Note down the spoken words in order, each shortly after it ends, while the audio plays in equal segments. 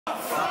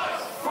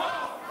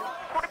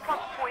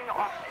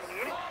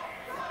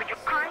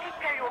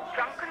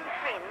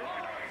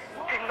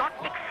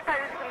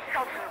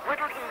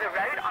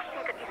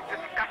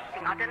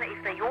I don't know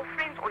if they're your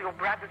friends or your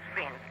brother's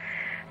friends.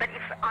 But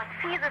if I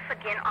see this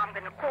again, I'm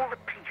going to call the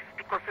police,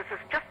 because this is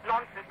just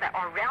nonsense. They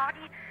are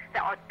rowdy, they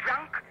are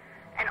drunk,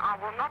 and I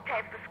will not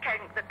have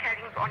the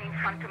carryings on in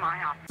front of my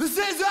house. This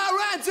is our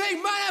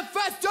ranting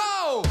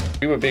manifesto!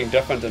 We were being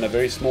different in a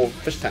very small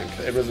fish tank.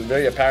 It was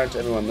very apparent to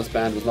everyone this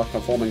band was not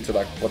conforming to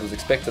like what was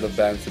expected of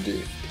bands to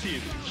do.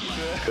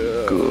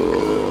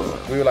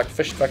 We were like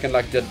fish fucking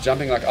like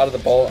jumping like out of the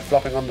bowl,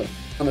 flopping on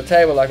the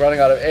table, like running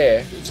out of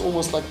air. It's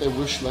almost like they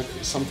wish like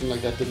something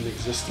like that didn't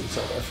exist in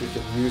South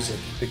African music.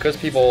 Because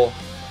people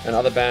and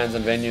other bands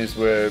and venues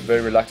were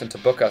very reluctant to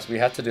book us, we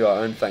had to do our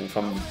own thing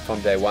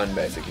from day one,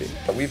 basically.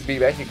 But we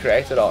basically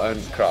created our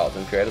own crowd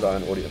and created our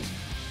own audience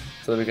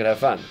so that we could have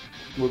fun.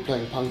 We're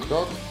playing punk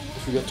rock.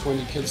 If we get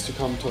 20 kids to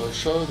come to our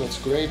show, that's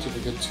great. If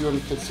we get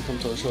 200 kids to come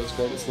to our show, it's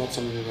great. It's not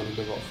something we're going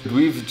to live off.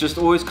 We've just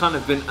always kind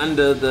of been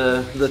under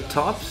the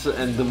tops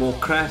and the more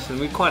crass, and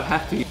we're quite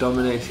happy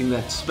dominating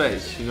that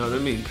space, you know what I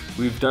mean?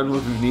 We've done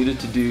what we've needed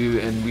to do,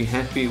 and we're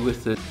happy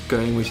with it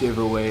going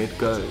whichever way it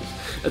goes.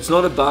 It's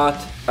not about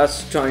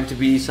us trying to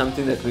be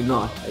something that we're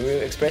not.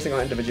 We're expressing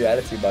our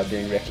individuality by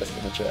being reckless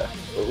and mature.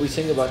 We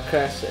sing about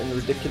crass and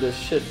ridiculous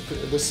shit.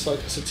 This like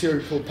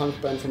satirical punk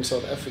band from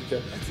South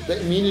Africa, they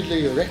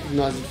immediately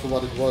recognized it for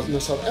what it was. And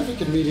the South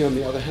African media, on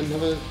the other hand,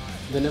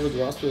 they never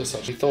grasped it as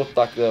such. We thought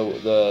like there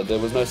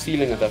was no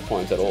ceiling at that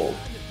point at all.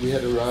 We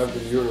had arrived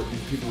in Europe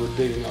and people were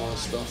digging our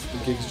stuff.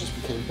 The gigs just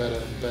became better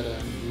and better,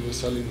 and we were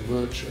selling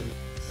merch. And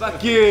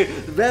fuck you,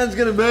 the band's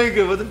gonna make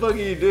it, what the fuck are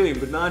you doing?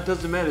 But now it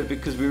doesn't matter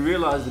because we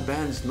realized the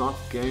band's not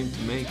going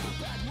to make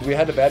it. We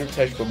had a bad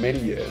reputation for many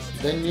years.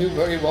 They knew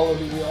very well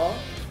who we are.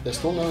 They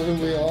still know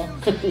who we are.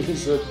 He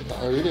said,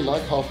 I really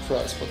like half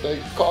price, but they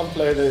can't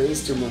play their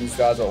instruments. You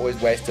guys are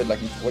always wasted, like,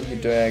 what are you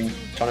doing?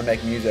 Trying to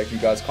make music, you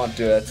guys can't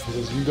do it.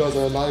 Because you guys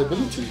are a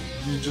liability.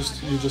 You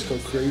just go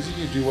crazy,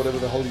 you do whatever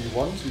the hell you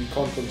want, you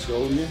can't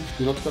control you,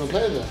 you're not going to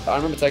play there. I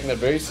remember taking that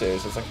very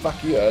serious. It's like,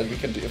 fuck you, we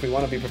can do, if we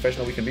want to be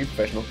professional, we can be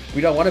professional. We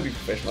don't want to be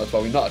professional, that's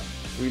why we're not.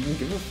 We didn't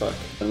give a fuck.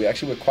 And we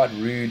actually were quite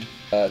rude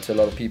to a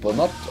lot of people,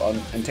 not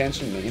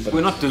intentionally, but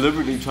we're not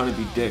deliberately trying to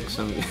be dicks.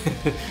 I mean,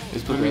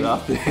 let's put it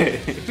out there.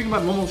 Think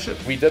about normal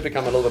shit. We did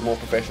become a little bit more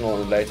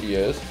professional in later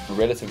years,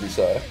 relatively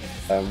so.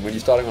 When you're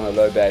starting on a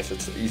low base,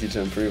 it's easy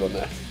to improve on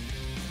that.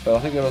 But I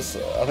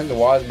think the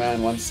wise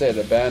man once said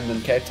a band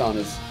in Cape Town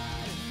is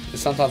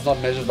sometimes not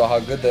measured by how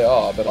good they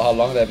are, but how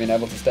long they've been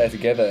able to stay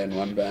together in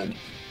one band.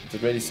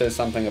 It really says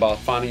something about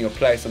finding your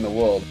place in the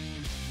world.